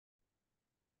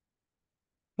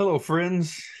Hello,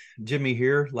 friends. Jimmy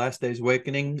here, Last Day's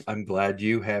Awakening. I'm glad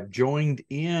you have joined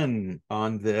in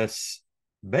on this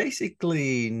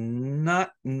basically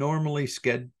not normally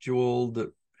scheduled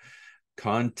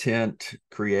content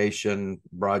creation,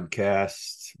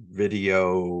 broadcast,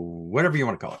 video, whatever you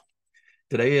want to call it.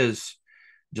 Today is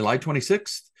July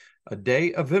 26th, a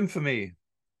day of infamy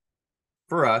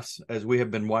for us, as we have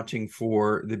been watching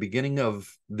for the beginning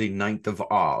of the 9th of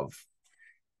Av.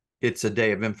 It's a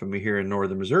day of infamy here in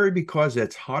northern Missouri because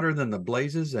it's hotter than the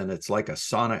blazes and it's like a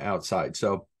sauna outside.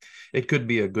 So it could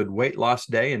be a good weight loss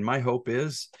day. And my hope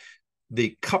is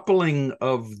the coupling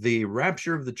of the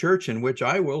rapture of the church, in which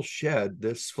I will shed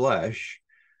this flesh,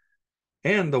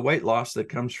 and the weight loss that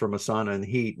comes from a sauna and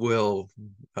heat will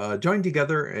join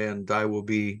together, and I will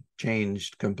be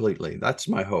changed completely. That's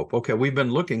my hope. Okay, we've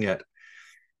been looking at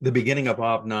the beginning of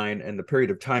Av 9 and the period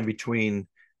of time between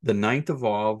the 9th of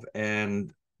Av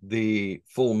and the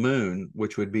full moon,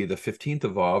 which would be the 15th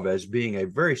of Av, as being a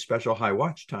very special high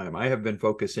watch time. I have been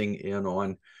focusing in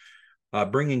on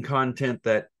bringing content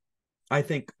that I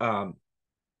think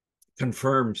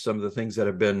confirms some of the things that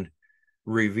have been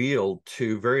revealed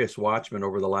to various watchmen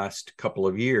over the last couple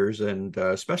of years, and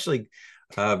especially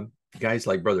guys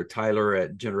like Brother Tyler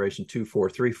at Generation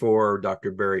 2434,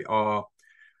 Dr. Barry Awe,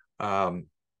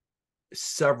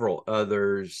 several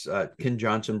others. Ken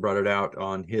Johnson brought it out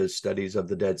on his studies of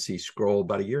the Dead Sea Scroll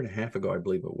about a year and a half ago, I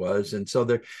believe it was. And so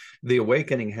the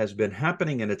awakening has been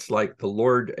happening, and it's like the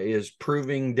Lord is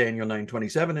proving Daniel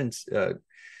 9:27 and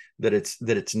that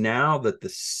it's now that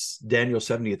the Daniel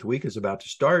 70th week is about to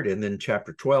start. And then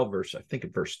chapter 12,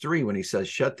 verse 3, when he says,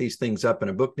 "Shut these things up in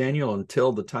a book, Daniel,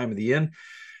 until the time of the end."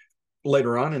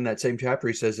 Later on in that same chapter,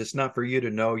 he says, "It's not for you to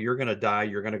know. You're going to die.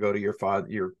 You're going to go to your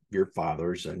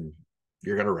fathers, and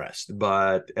you're going to rest.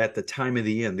 But at the time of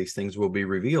the end, these things will be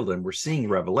revealed." And we're seeing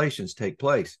revelations take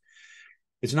place.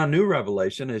 It's not new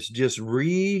revelation. It's just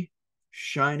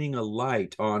shining a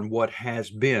light on what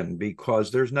has been,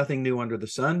 because there's nothing new under the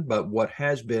sun, but what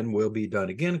has been will be done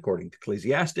again, according to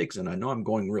Ecclesiastics. And I know I'm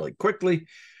going really quickly,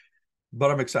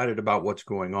 but I'm excited about what's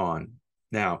going on.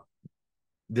 Now,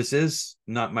 this is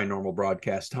not my normal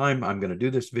broadcast time. I'm going to do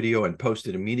this video and post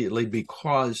it immediately,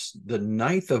 because the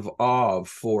 9th of Av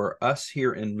for us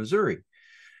here in Missouri,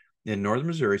 in northern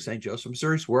Missouri, St. Joseph,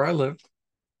 Missouri, is where I live.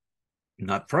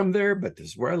 Not from there, but this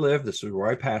is where I live. This is where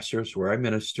I pastor. It's where I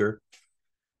minister.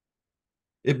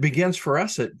 It begins for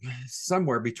us at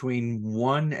somewhere between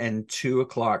 1 and 2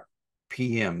 o'clock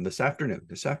p.m. this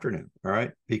afternoon, all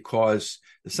right? Because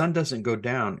the sun doesn't go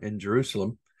down in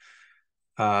Jerusalem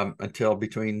until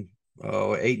between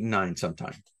 8 and 9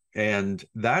 sometime. And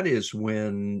that is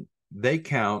when they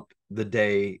count the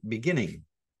day beginning.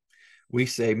 We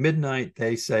say midnight,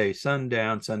 they say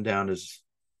sundown. Sundown is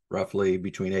roughly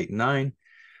between 8 and 9,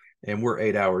 and we're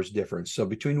 8 hours difference. So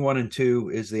between 1 and 2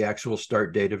 is the actual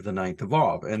start date of the 9th of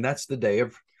Av. And that's the day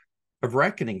of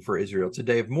reckoning for Israel. It's a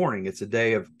day of mourning. It's a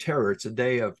day of terror. It's a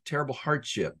day of terrible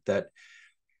hardship that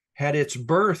had its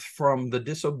birth from the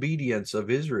disobedience of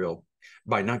Israel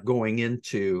by not going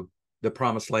into the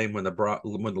promised land when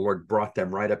the Lord brought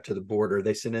them right up to the border.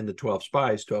 They sent in the 12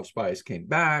 spies. 12 spies came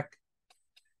back,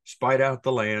 spied out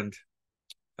the land,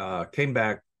 came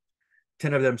back.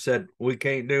 10 of them said, "We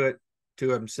can't do it."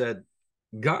 2 of them said,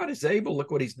 "God is able. Look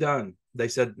what he's done." They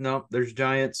said, "No, there's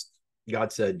giants."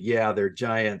 God said, "Yeah, they're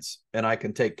giants, and I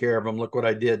can take care of them. Look what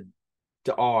I did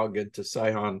to Og and to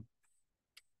Sihon."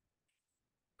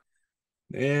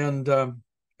 And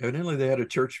evidently they had a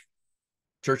church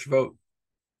vote,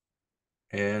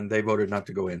 and they voted not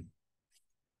to go in.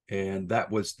 And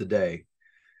that was the day.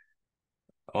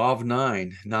 Av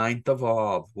 9, 9th of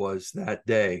Av, was that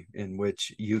day in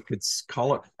which you could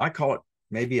call it, I call it,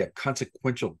 maybe a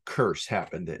consequential curse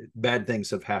happened. Bad things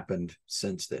have happened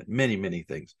since then, many, many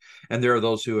things. And there are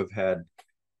those who have had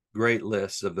great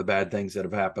lists of the bad things that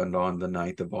have happened on the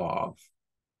 9th of Av.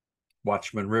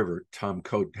 Watchman River, Tom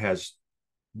Coate has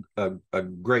a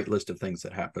great list of things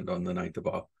that happened on the 9th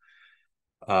of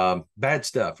Av. Bad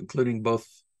stuff, including both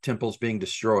temples being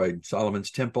destroyed, Solomon's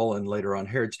temple and later on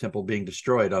Herod's temple being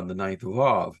destroyed on the 9th of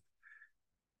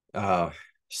Av.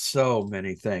 So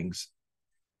many things.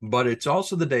 But it's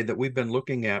also the day that we've been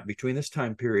looking at between this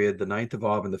time period, the 9th of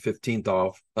Av and the 15th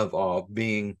of Av,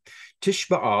 being Tish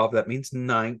B'Av, that means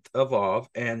 9th of Av,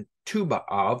 and Tu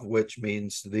B'Av, which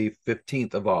means the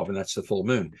 15th of Av, and that's the full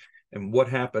moon. And what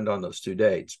happened on those 2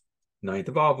 dates? 9th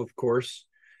of Av, of course,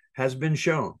 has been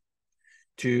shown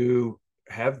to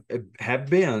have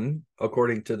been,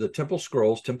 according to the temple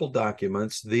scrolls, temple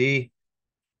documents, the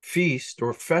feast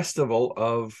or festival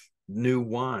of new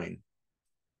wine.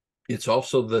 It's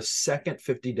also the second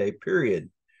 50-day period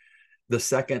The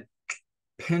second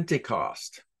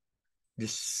Pentecost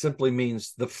just simply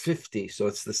means the 50. So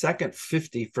it's the second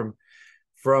 50 from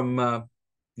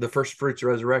the first fruits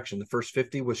resurrection. The first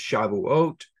 50 was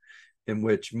Shavuot, in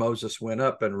which Moses went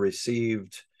up and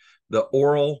received the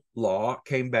oral law,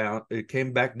 came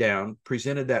back down,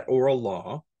 presented that oral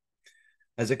law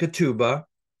as a ketubah,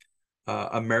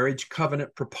 a marriage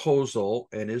covenant proposal,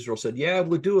 and Israel said, yeah,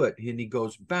 we'll do it. And he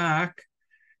goes back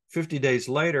 50 days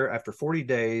later, after 40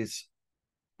 days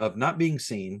of not being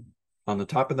seen on the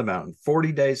top of the mountain,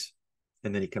 40 days,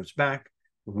 and then he comes back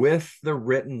with the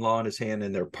written law in his hand,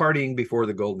 and they're partying before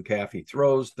the golden calf. He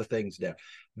throws the things down.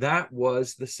 That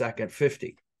was the second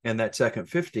 50. And that second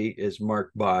 50 is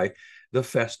marked by the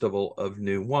festival of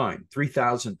new wine.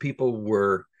 3,000 people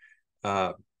were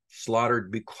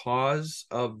slaughtered because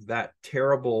of that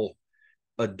terrible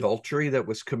adultery that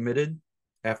was committed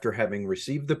after having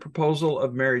received the proposal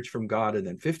of marriage from God, and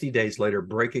then 50 days later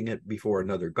breaking it before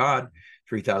another god.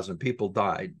 3,000 people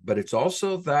died. But it's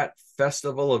also that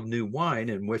festival of new wine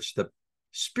in which the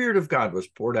Spirit of God was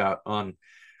poured out on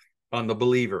the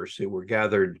believers who were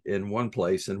gathered in one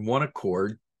place in one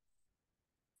accord.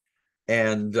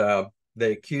 And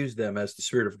they accused them as the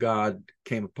Spirit of God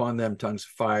came upon them, tongues of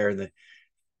fire, and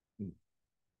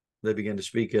they began to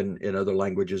speak in other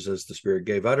languages as the Spirit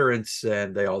gave utterance.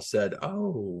 And they all said,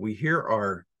 oh, we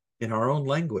hear in our own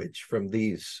language from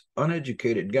these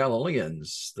uneducated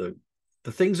Galileans, the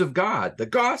things of God, the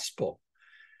gospel.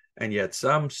 And yet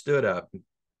some stood up.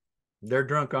 They're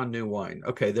drunk on new wine.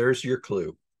 Okay, there's your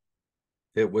clue.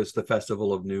 It was the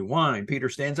festival of new wine. Peter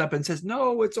stands up and says,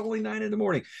 no, it's only 9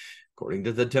 a.m. According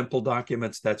to the temple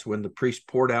documents, that's when the priest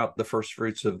poured out the first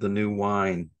fruits of the new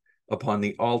wine upon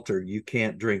the altar. You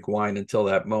can't drink wine until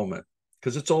that moment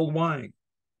because it's old wine.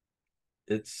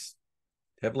 It's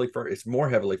more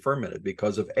heavily fermented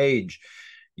because of age.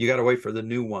 You got to wait for the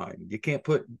new wine. You can't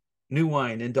put new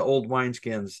wine into old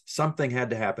wineskins. Something had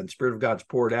to happen. Spirit of God's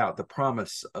poured out. The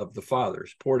promise of the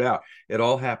fathers poured out. It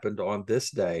all happened on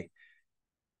this day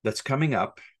that's coming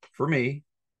up for me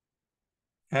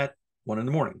at 1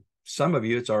 a.m. Some of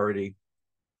you, it's already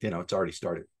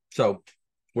started. So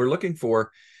we're looking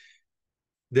for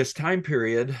this time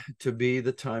period to be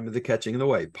the time of the catching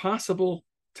away, possible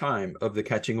time of the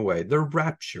catching away, the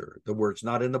rapture. The word's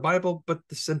not in the Bible, but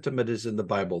the sentiment is in the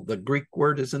Bible. The Greek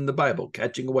word is in the Bible,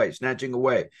 catching away, snatching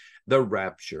away, the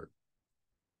rapture.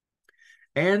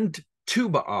 And Tu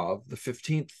B'Av, the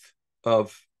 15th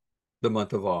of the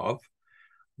month of Av,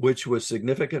 which was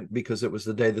significant because it was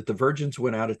the day that the virgins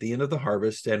went out at the end of the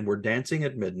harvest and were dancing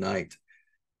at midnight,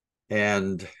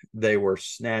 and they were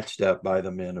snatched up by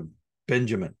the men of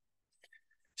Benjamin.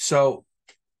 So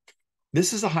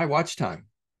this is a high watch time,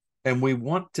 and we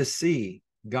want to see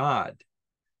God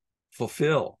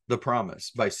fulfill the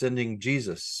promise by sending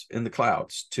Jesus in the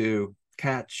clouds to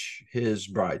catch his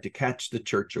bride, to catch the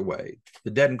church away.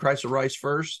 The dead in Christ will rise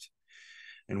first,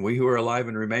 and we who are alive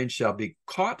and remain shall be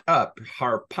caught up,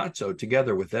 harpazo,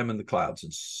 together with them in the clouds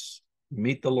and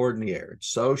meet the Lord in the air.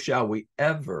 So shall we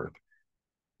ever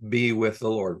be with the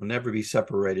Lord. We'll never be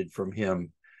separated from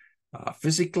him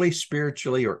physically,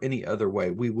 spiritually, or any other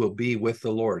way. We will be with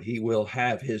the Lord. He will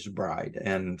have his bride,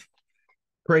 and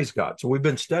praise God. So we've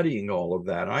been studying all of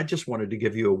that. I just wanted to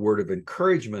give you a word of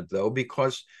encouragement, though,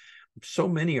 because so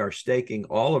many are staking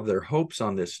all of their hopes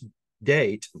on this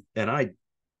date, and I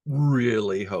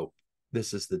really hope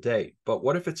this is the date. But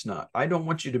what if it's not? I don't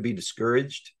want you to be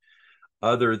discouraged,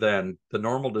 other than the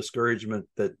normal discouragement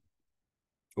that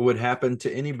would happen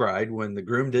to any bride when the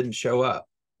groom didn't show up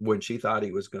when she thought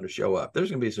he was going to show up. There's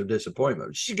going to be some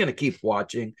disappointment. She's going to keep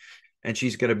watching, and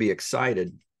she's going to be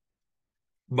excited.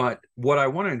 But what I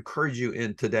want to encourage you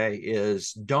in today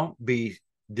is don't be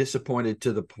disappointed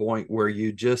to the point where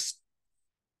you just,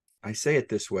 I say it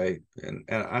this way, and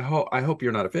I hope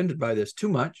you're not offended by this too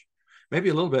much, maybe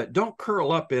a little bit. Don't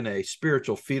curl up in a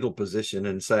spiritual fetal position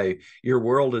and say your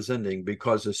world is ending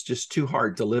because it's just too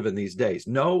hard to live in these days.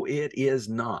 No, it is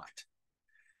not.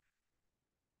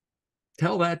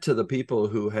 Tell that to the people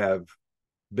who have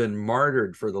been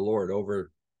martyred for the Lord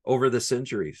over the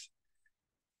centuries.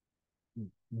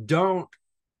 Don't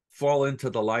fall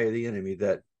into the lie of the enemy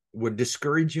that would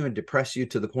discourage you and depress you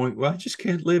to the point, well, I just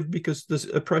can't live because this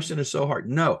oppression is so hard.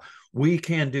 No, we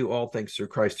can do all things through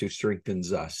Christ who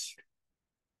strengthens us.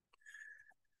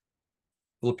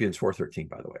 Philippians 4:13,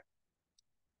 by the way.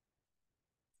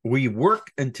 We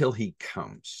work until he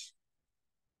comes.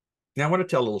 Now, I want to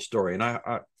tell a little story, and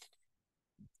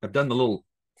I've done the little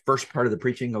first part of the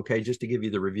preaching, okay, just to give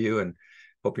you the review, and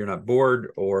hope you're not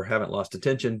bored or haven't lost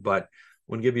attention, but I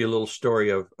want to give you a little story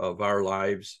of our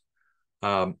lives.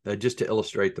 just to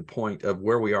illustrate the point of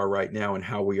where we are right now and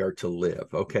how we are to live.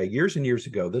 Okay, years and years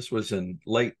ago, this was in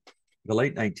the late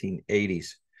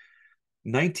 1980s.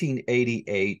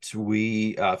 1988,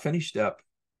 we finished up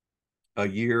a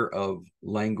year of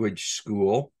language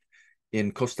school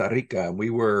in Costa Rica. We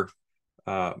were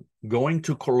going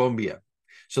to Colombia.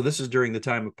 So this is during the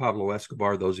time of Pablo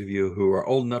Escobar. Those of you who are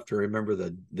old enough to remember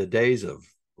the days of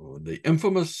the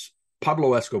infamous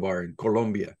Pablo Escobar in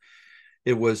Colombia.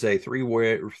 It was a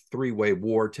three-way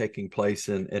war taking place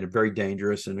and very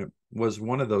dangerous. And it was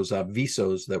one of those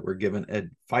visos that were given,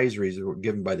 advisories that were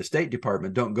given by the State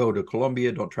Department. Don't go to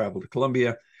Colombia, don't travel to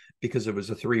Colombia, because it was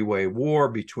a three-way war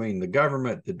between the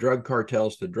government, the drug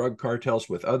cartels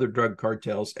with other drug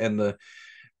cartels, and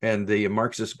the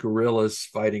Marxist guerrillas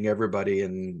fighting everybody.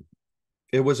 And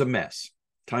it was a mess,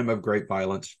 time of great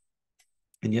violence.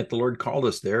 And yet the Lord called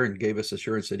us there and gave us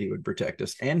assurance that he would protect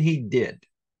us. And he did.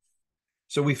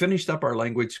 So we finished up our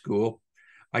language school.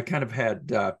 I kind of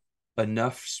had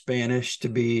enough Spanish to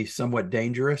be somewhat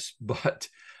dangerous, but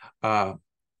I'm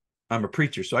a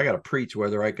preacher, so I got to preach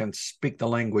whether I can speak the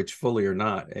language fully or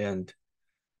not. And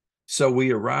so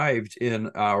we arrived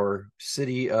in our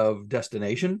city of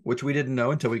destination, which we didn't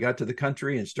know until we got to the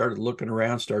country and started looking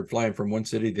around, started flying from one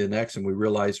city to the next. And we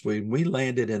realized when we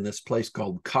landed in this place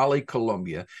called Cali,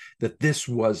 Colombia, that this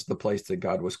was the place that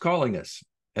God was calling us.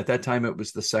 At that time, it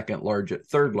was the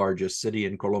third largest city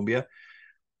in Colombia.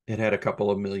 It had a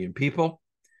couple of million people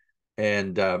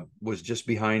and was just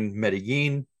behind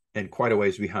Medellin and quite a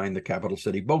ways behind the capital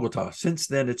city, Bogota. Since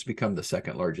then, it's become the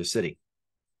second largest city.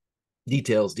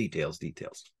 Details.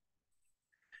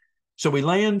 So we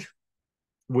land,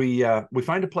 we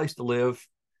find a place to live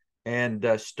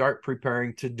and start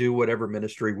preparing to do whatever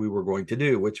ministry we were going to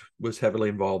do, which was heavily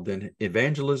involved in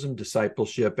evangelism,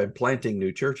 discipleship, and planting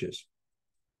new churches.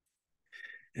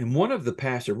 And one of the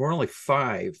pastors, we're only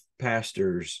 5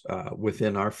 pastors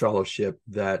within our fellowship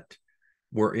that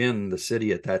were in the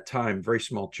city at that time, very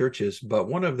small churches, but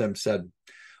one of them said,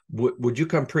 would you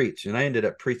come preach? And I ended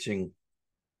up preaching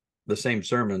the same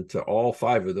sermon to all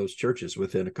 5 of those churches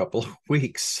within a couple of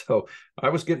weeks. So I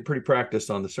was getting pretty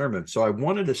practiced on the sermon. So I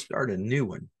wanted to start a new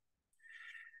one.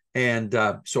 And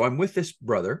so I'm with this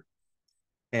brother,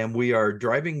 and we are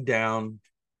driving down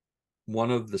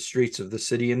one of the streets of the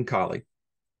city in Cali.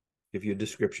 Give you a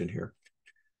description here.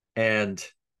 And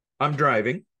I'm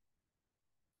driving,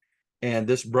 and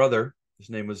this brother, his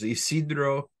name was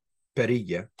Isidro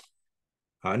Perilla,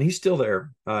 and he's still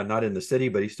there, not in the city,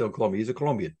 but he's still in Colombia. He's a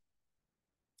Colombian.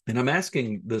 And I'm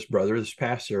asking this brother, this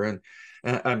pastor, and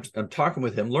I'm talking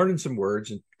with him, learning some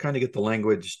words and kind of get the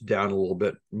language down a little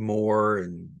bit more.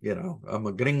 And, I'm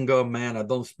a gringo, man. I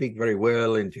don't speak very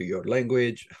well into your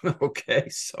language. Okay,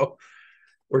 so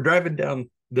we're driving down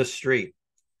this street.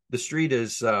 The street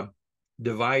is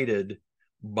divided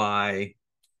by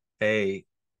a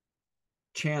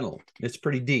channel. It's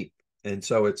pretty deep. And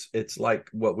so it's like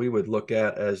what we would look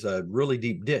at as a really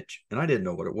deep ditch. And I didn't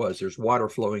know what it was. There's water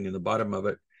flowing in the bottom of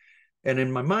it. And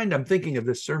in my mind, I'm thinking of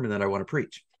this sermon that I want to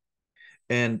preach.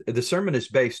 And the sermon is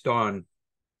based on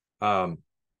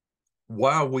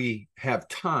while we have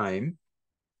time,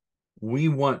 we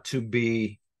want to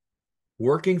be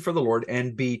working for the Lord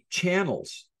and be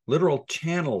channels, literal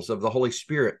channels of the Holy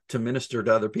Spirit to minister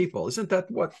to other people. Isn't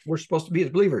that what we're supposed to be as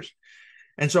believers?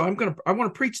 And so I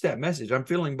want to preach that message. I'm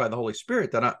feeling by the Holy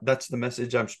Spirit that that's the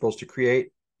message I'm supposed to create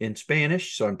in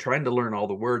Spanish. So I'm trying to learn all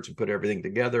the words and put everything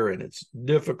together. And it's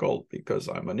difficult because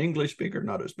I'm an English speaker,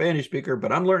 not a Spanish speaker,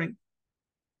 but I'm learning.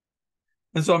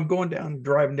 And so I'm going down,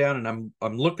 driving down, and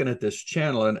I'm looking at this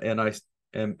channel, and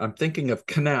I'm thinking of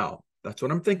canal. That's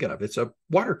what I'm thinking of. It's a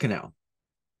water canal.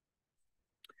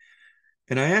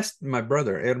 And I asked my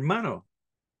brother, hermano,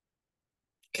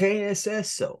 ¿qué es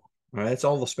eso? All right, that's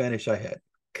all the Spanish I had.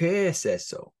 ¿Qué es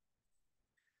eso?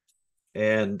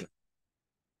 And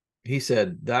he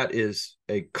said, that is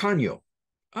a caño.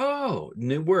 Oh,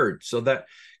 new word. So that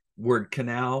word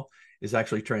canal is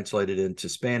actually translated into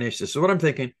Spanish. This is what I'm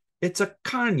thinking. It's a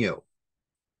caño.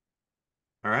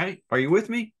 All right. Are you with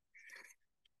me?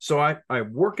 So I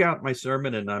work out my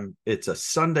sermon, and it's a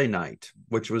Sunday night,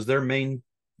 which was their main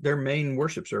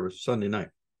worship service, Sunday night.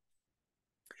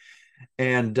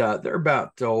 And there are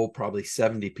about, probably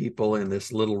 70 people in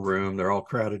this little room. They're all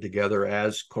crowded together,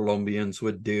 as Colombians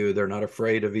would do. They're not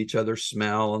afraid of each other's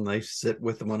smell, and they sit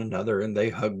with one another, and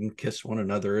they hug and kiss one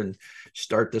another and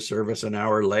start the service an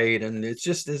hour late. And it's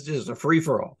just a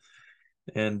free-for-all.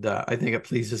 And I think it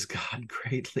pleases God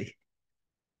greatly.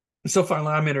 And so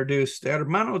finally I'm introduced,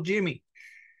 hermano Jimmy,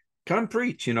 come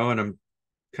preach, and I'm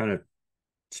kind of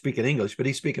speaking English, but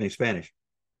he's speaking in Spanish.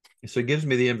 So he gives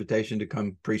me the invitation to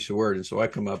come preach the word. And so I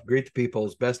come up, greet the people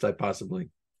as best I possibly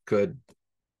could.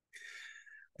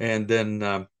 And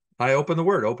then I opened the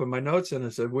word, opened my notes, and I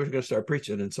said, we're going to start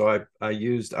preaching. And so I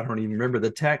used, I don't even remember the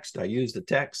text. I used the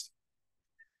text.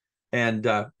 And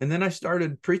then I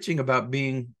started preaching about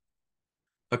being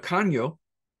a kanyo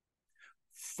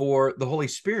for the Holy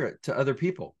Spirit to other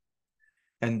people.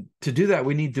 And to do that,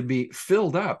 we need to be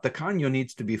filled up. The kanyo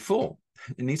needs to be full.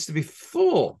 It needs to be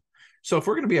full. So if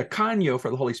we're going to be a kanyo for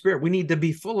the Holy Spirit, we need to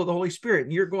be full of the Holy Spirit.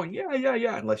 And you're going, yeah, yeah,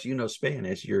 yeah. Unless you know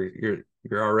Spanish, you're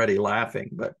already laughing.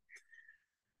 But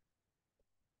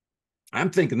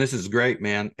I'm thinking this is great,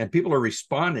 man. And people are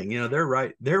responding. You know,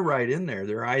 they're right in there.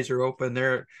 Their eyes are open.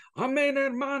 They're amen,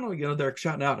 hermano. You know, they're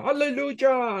shouting out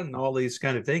hallelujah and all these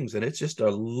kind of things. And it's just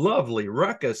a lovely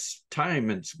ruckus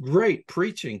time. And it's great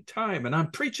preaching time. And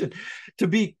I'm preaching to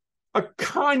be a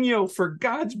caño for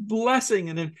God's blessing.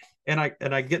 And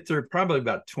I get through probably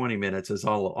about 20 minutes is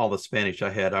all the Spanish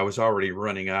I had. I was already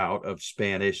running out of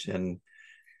Spanish, and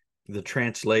the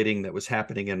translating that was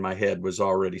happening in my head was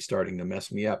already starting to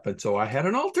mess me up. And so I had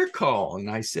an altar call, and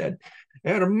I said,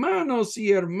 hermanos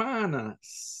y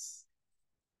hermanas,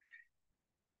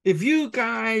 if you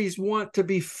guys want to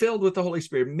be filled with the Holy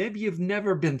Spirit, maybe you've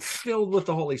never been filled with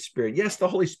the Holy Spirit. Yes, the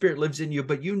Holy Spirit lives in you,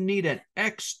 but you need an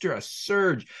extra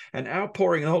surge, an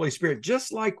outpouring of the Holy Spirit,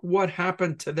 just like what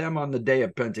happened to them on the day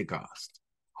of Pentecost,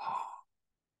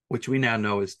 which we now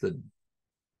know is the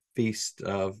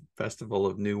festival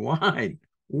of new wine.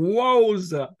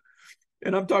 Wowza.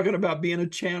 And I'm talking about being a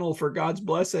channel for God's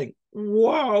blessing.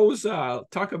 Wowza.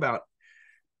 Talk about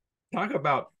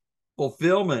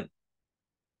fulfillment.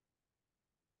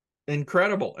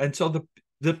 Incredible. And so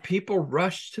the people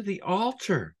rushed to the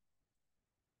altar.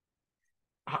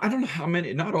 I don't know how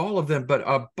many, not all of them, but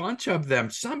a bunch of them.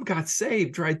 Some got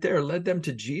saved right there, led them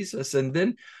to Jesus. And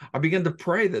then I began to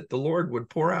pray that the Lord would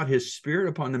pour out his Spirit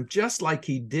upon them, just like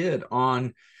he did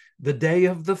on the day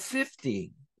of the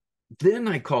 50. Then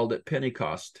I called it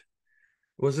Pentecost.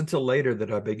 It wasn't until later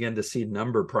that I began to see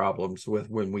number problems with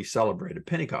when we celebrated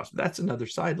Pentecost. That's another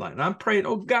sideline. I'm praying,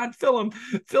 oh God, fill them,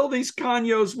 fill these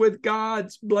caños with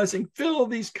God's blessing, fill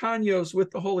these caños with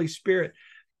the Holy Spirit.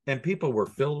 And people were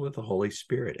filled with the Holy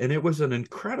Spirit. And it was an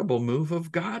incredible move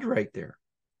of God right there.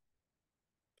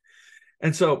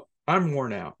 And so I'm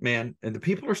worn out, man. And the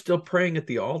people are still praying at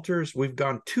the altars. We've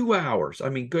gone 2 hours. I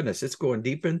mean, goodness, it's going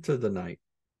deep into the night.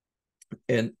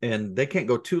 And they can't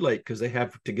go too late because they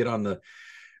have to get on the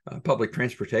public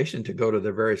transportation to go to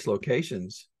their various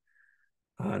locations.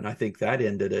 And I think that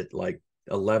ended at like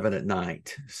 11 at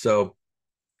night. So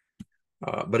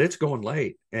but it's going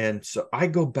late. And so I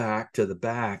go back to the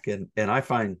back and I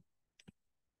find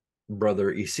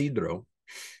Brother Isidro,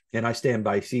 and I stand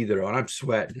by Isidro, and I'm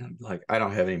sweating. I'm like, I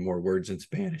don't have any more words in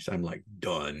Spanish. I'm like,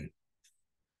 done.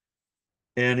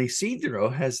 And Isidro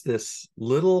has this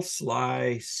little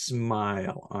sly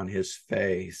smile on his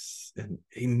face. And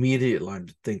immediately I'm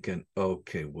thinking,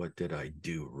 okay, what did I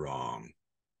do wrong?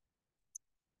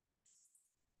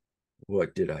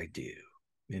 What did I do?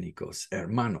 And he goes,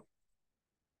 hermano,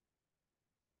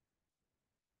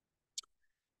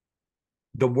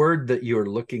 the word that you're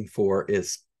looking for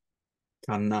is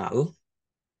canal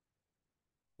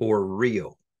or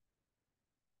rio.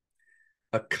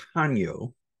 A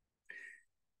caño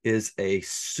is a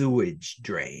sewage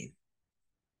drain.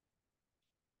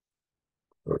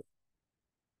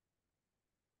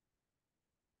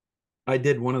 I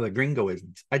did one of the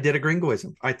gringoisms. I did a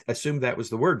gringoism. I assumed that was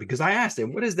the word because I asked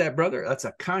him, what is that, brother? That's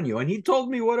a caño. And he told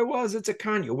me what it was. It's a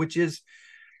caño, which is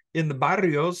in the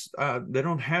barrios. They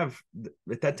don't have,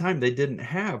 at that time, they didn't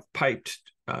have piped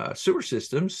sewer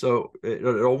systems. So it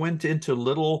all went into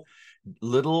little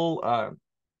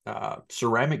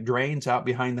ceramic drains out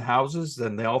behind the houses.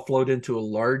 Then they all flowed into a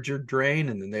larger drain,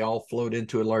 and then they all flowed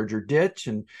into a larger ditch,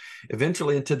 and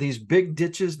eventually into these big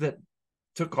ditches that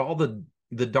took all the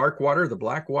dark water, the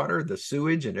black water, the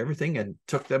sewage and everything, and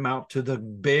took them out to the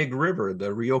big river,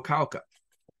 the Rio Cauca.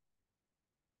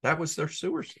 That was their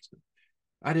sewer system.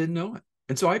 I didn't know it.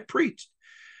 And so I preached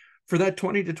for that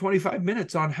 20 to 25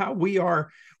 minutes on how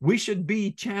we should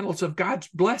be channels of God's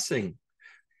blessing.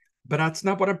 But that's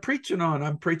not what I'm preaching on.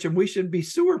 I'm preaching we should be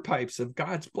sewer pipes of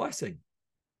God's blessing.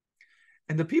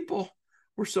 And the people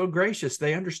were so gracious.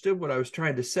 They understood what I was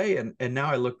trying to say. And now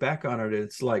I look back on it, and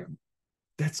it's like,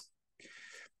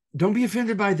 don't be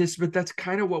offended by this, but that's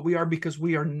kind of what we are, because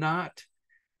we are not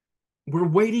we're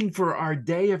waiting for our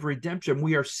day of redemption.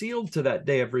 We are sealed to that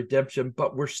day of redemption,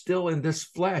 but we're still in this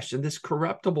flesh, in this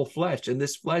corruptible flesh, in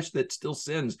this flesh that still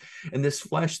sins, and this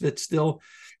flesh that still,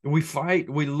 we fight,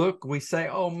 we look, we say,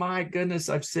 oh my goodness,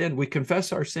 I've sinned. We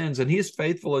confess our sins, and he is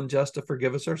faithful and just to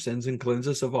forgive us our sins and cleanse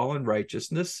us of all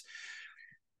unrighteousness.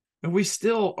 And we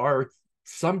still are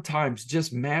sometimes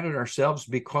just mad at ourselves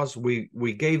because we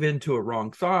gave into a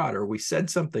wrong thought, or we said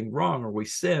something wrong, or we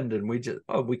sinned, and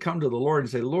we come to the Lord and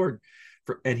say, Lord,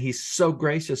 and he's so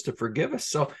gracious to forgive us.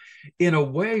 So in a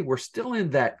way, we're still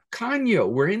in that kanyo.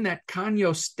 We're in that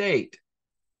kanyo state.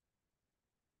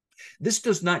 This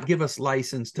does not give us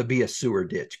license to be a sewer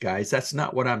ditch, guys. That's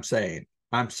not what I'm saying.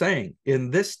 I'm saying in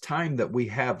this time that we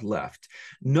have left,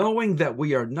 knowing that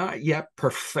we are not yet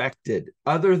perfected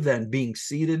other than being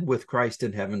seated with Christ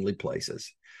in heavenly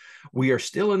places, we are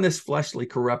still in this fleshly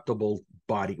corruptible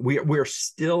body. We're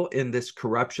still in this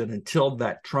corruption until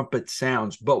that trumpet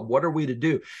sounds. But what are we to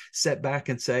do? Sit back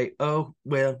and say, oh,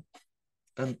 well,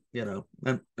 I'm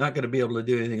not going to be able to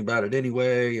do anything about it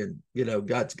anyway. And,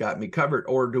 God's got me covered.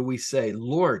 Or do we say,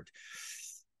 Lord,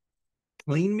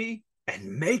 clean me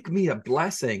and make me a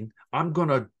blessing. I'm going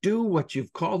to do what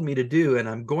you've called me to do. And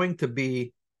I'm going to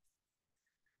be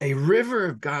a river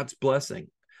of God's blessing,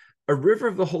 a river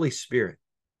of the Holy Spirit,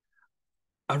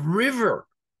 a river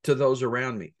to those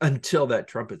around me until that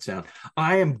trumpet sound.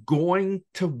 I am going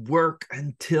to work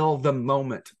until the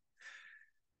moment.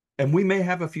 And we may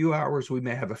have a few hours, we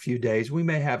may have a few days, we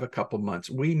may have a couple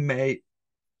months, we may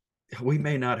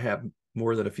not have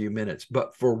more than a few minutes,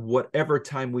 but for whatever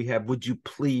time we have, would you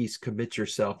please commit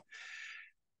yourself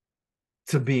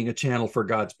to being a channel for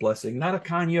God's blessing? Not a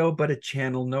kanyo, but a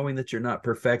channel, knowing that you're not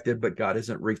perfected, but God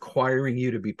isn't requiring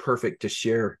you to be perfect to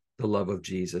share the love of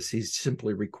Jesus. He's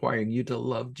simply requiring you to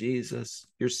love Jesus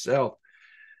yourself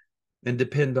and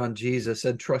depend on Jesus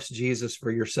and trust Jesus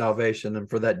for your salvation and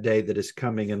for that day that is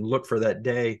coming, and look for that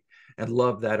day and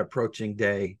love that approaching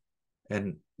day.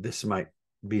 And this might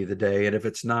be the day. And if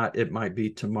it's not, it might be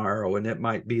tomorrow, and it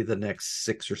might be the next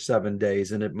 6 or 7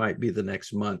 days, and it might be the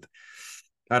next month.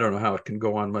 I don't know how it can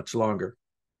go on much longer,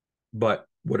 but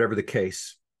whatever the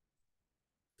case,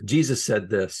 Jesus said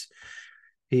this.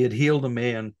 He had healed a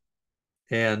man,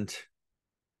 and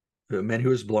a man who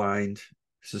was blind.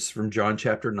 This is from John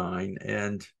chapter 9,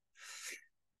 and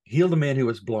healed a man who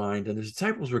was blind. And his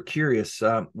disciples were curious,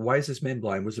 why is this man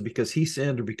blind? Was it because he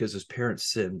sinned or because his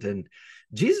parents sinned? And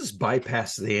Jesus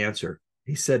bypassed the answer.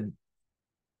 He said,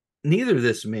 neither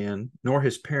this man nor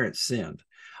his parents sinned.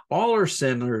 All are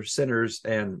sinners,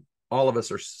 and all of us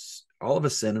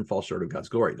sin and fall short of God's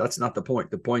glory. That's not the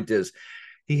point. The point is,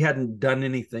 he hadn't done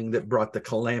anything that brought the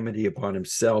calamity upon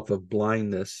himself of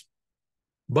blindness.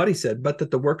 But he said, but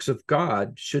that the works of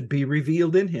God should be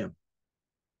revealed in him.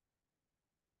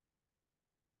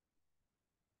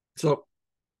 So,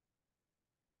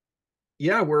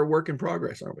 yeah, we're a work in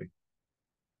progress, aren't we?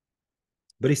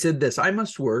 But he said this, I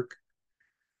must work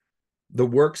the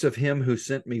works of him who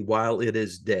sent me while it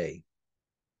is day.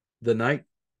 The night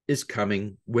is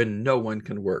coming when no one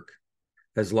can work.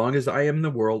 As long as I am in the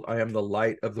world, I am the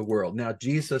light of the world. Now,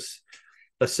 Jesus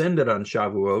ascended on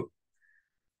Shavuot,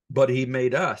 but he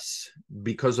made us,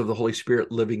 because of the Holy Spirit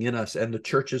living in us, and the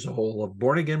church as a whole of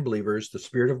born-again believers. The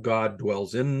Spirit of God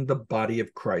dwells in the body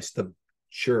of Christ, the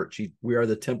church. We are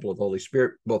the temple of the Holy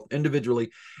Spirit, both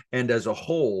individually and as a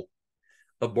whole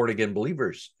of born-again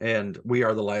believers. And we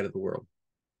are the light of the world.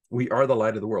 We are the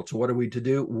light of the world. So what are we to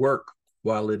do? Work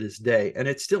while it is day. And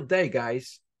it's still day,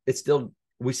 guys. It's still,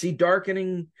 we see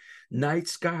darkening night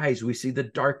skies. We see the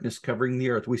darkness covering the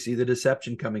earth. We see the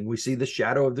deception coming. We see the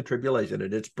shadow of the tribulation,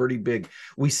 and it's pretty big.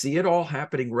 We see it all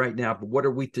happening right now. But what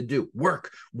are we to do?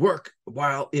 Work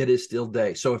while it is still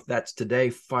day. So if that's today,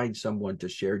 find someone to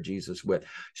share Jesus with.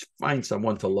 Find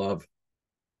someone to love.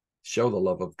 Show the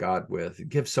love of God with.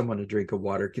 Give someone a drink of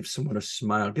water. Give someone a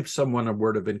smile. Give someone a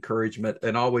word of encouragement.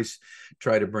 And always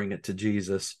try to bring it to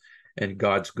Jesus and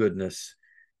God's goodness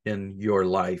in your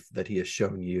life that he has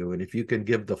shown you. And if you can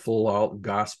give the full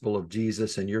gospel of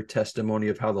Jesus and your testimony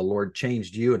of how the Lord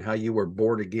changed you and how you were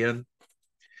born again,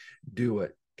 do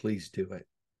it. Please do it.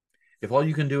 If all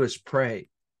you can do is pray,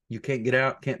 you can't get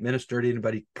out, can't minister to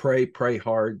anybody, pray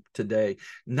hard today,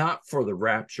 not for the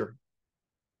rapture,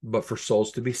 but for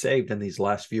souls to be saved in these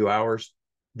last few hours,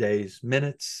 days,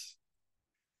 minutes,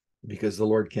 because the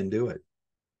Lord can do it.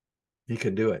 He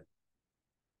can do it.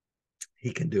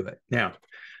 He can do it. Now,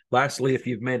 lastly, if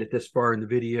you've made it this far in the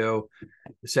video,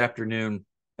 this afternoon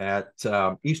at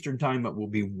Eastern time, it will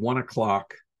be 1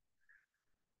 o'clock.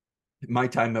 My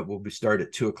time, it will start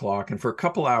at 2 o'clock. And for a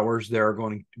couple hours, there are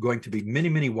going to be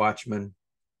many watchmen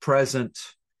present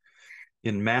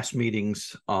in mass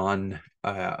meetings on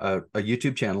a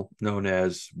YouTube channel known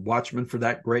as Watchman For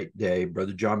That Great Day.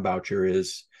 Brother John Boucher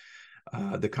is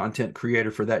the content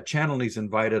creator for that channel. He's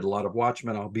invited a lot of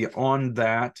watchmen. I'll be on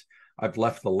that. I've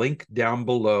left the link down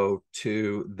below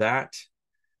to that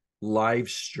live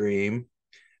stream.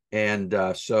 And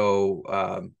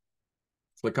so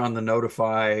click on the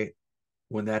notify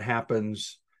when that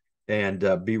happens,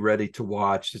 and be ready to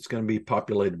watch. It's going to be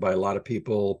populated by a lot of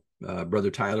people.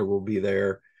 Brother Tyler will be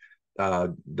there.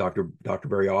 Dr.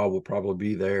 Barry All will probably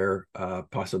be there.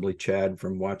 Possibly Chad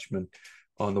from Watchmen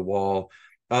on the Wall.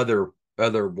 Other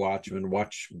watchmen,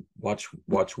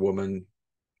 watchwoman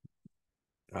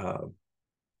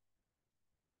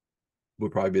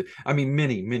would probably be. I mean,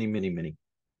 many.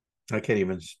 I can't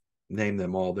even name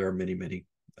them all. There are many.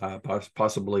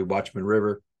 Possibly Watchman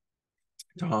River.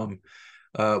 Tom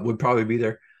would probably be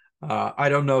there. I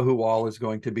don't know who all is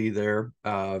going to be there.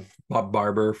 Bob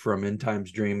Barber from End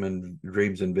Times Dreams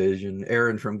and Vision.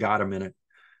 Aaron from Got a Minute.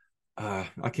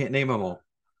 I can't name them all.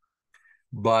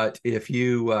 But if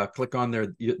you click on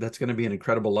there, that's going to be an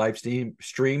incredible live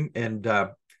stream. And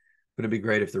going to be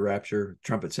great if the Rapture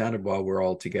trumpet sounded while we're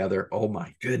all together. Oh,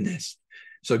 my goodness.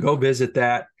 So go visit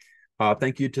that.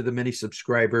 Thank you to the many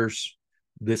subscribers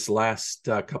this last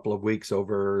couple of weeks.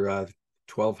 Over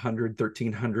 1,200,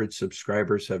 1,300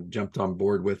 subscribers have jumped on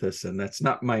board with us. And that's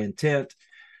not my intent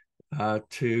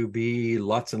to be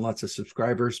lots and lots of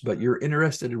subscribers, but you're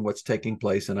interested in what's taking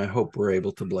place. And I hope we're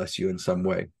able to bless you in some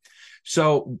way.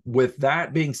 So with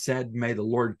that being said, may the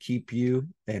Lord keep you,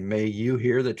 and may you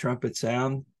hear the trumpet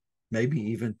sound,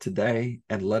 maybe even today,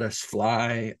 and let us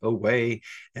fly away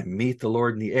and meet the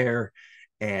Lord in the air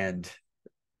and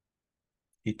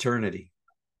eternity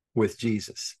with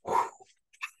Jesus.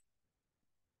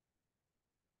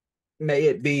 May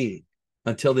it be.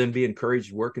 Until then, be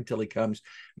encouraged, work until he comes.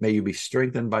 May you be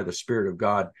strengthened by the Spirit of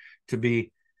God to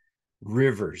be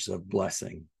rivers of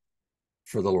blessing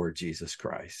for the Lord Jesus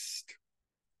Christ. If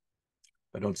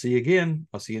I don't see you again,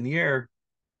 I'll see you in the air.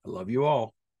 I love you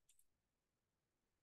all.